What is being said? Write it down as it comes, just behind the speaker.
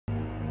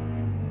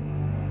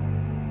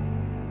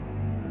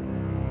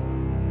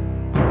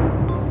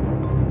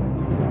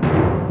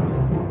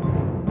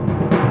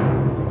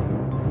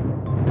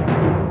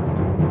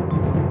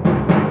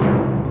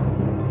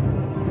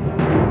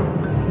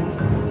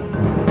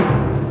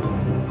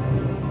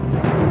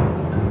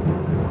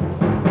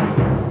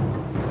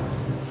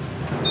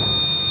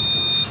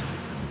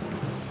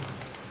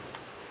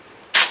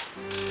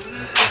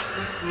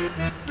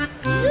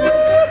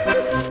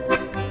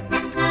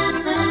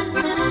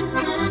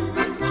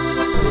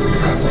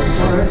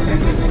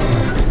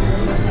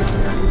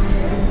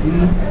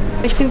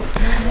Ich finde es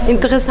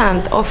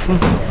interessant, offen.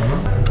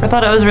 I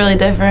thought it was really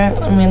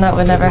different. I mean, that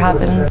would never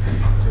happen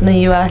in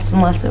the US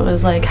unless it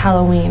was like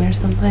Halloween or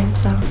something,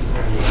 so.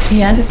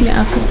 Ja, es ist mir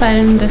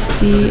aufgefallen, dass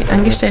die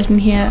Angestellten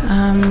hier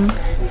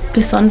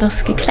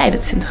besonders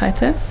gekleidet sind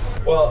heute.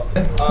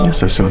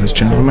 Yes, I saw this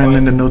gentleman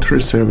in the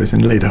notary service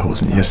in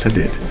lederhosen. Yes, I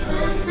did.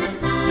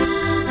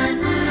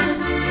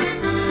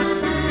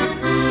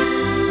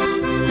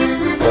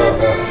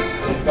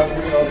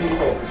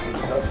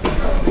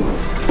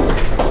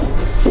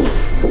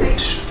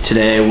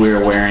 Today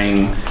we're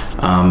wearing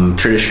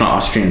traditional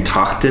Austrian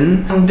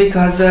Trachten.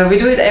 Because we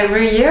do it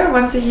every year,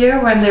 once a year,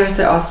 when there's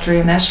the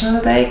Austrian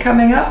National Day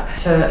coming up.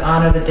 To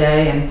honor the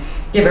day and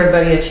give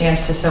everybody a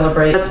chance to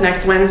celebrate. It's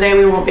next Wednesday,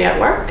 we won't be at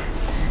work.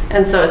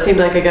 And so it seemed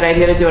like a good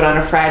idea to do it on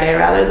a Friday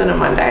rather than a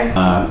Monday.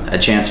 A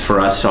chance for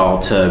us all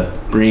to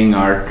bring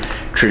our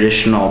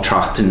traditional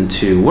Trachten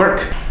to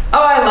work. Oh,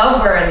 I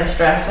love wearing this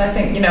dress. I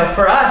think, you know,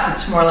 for us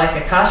it's more like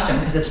a costume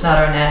because it's not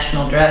our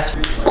national dress.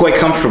 Quite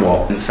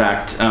comfortable. In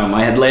fact,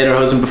 I had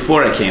lederhosen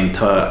before I came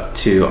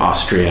to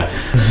Austria.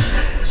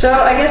 So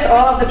I guess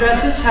all of the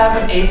dresses have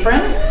an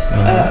apron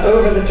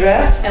over the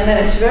dress, and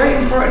then it's very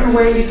important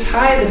where you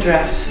tie the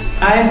dress.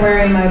 I'm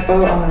wearing my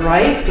bow on the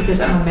right because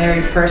I'm a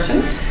married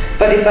person.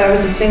 But if I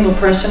was a single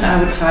person, I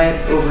would tie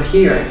it over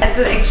here. It's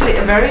actually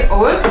a very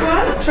old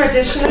one,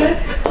 traditional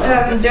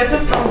dirty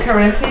from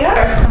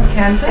Carinthia, from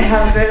Canton. I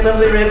have a very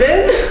lovely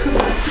ribbon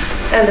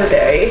and a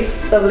very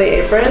lovely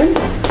apron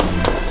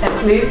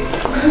and boots.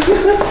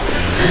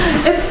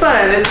 It's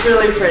fun, it's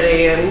really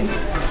pretty and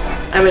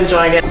I'm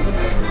enjoying it.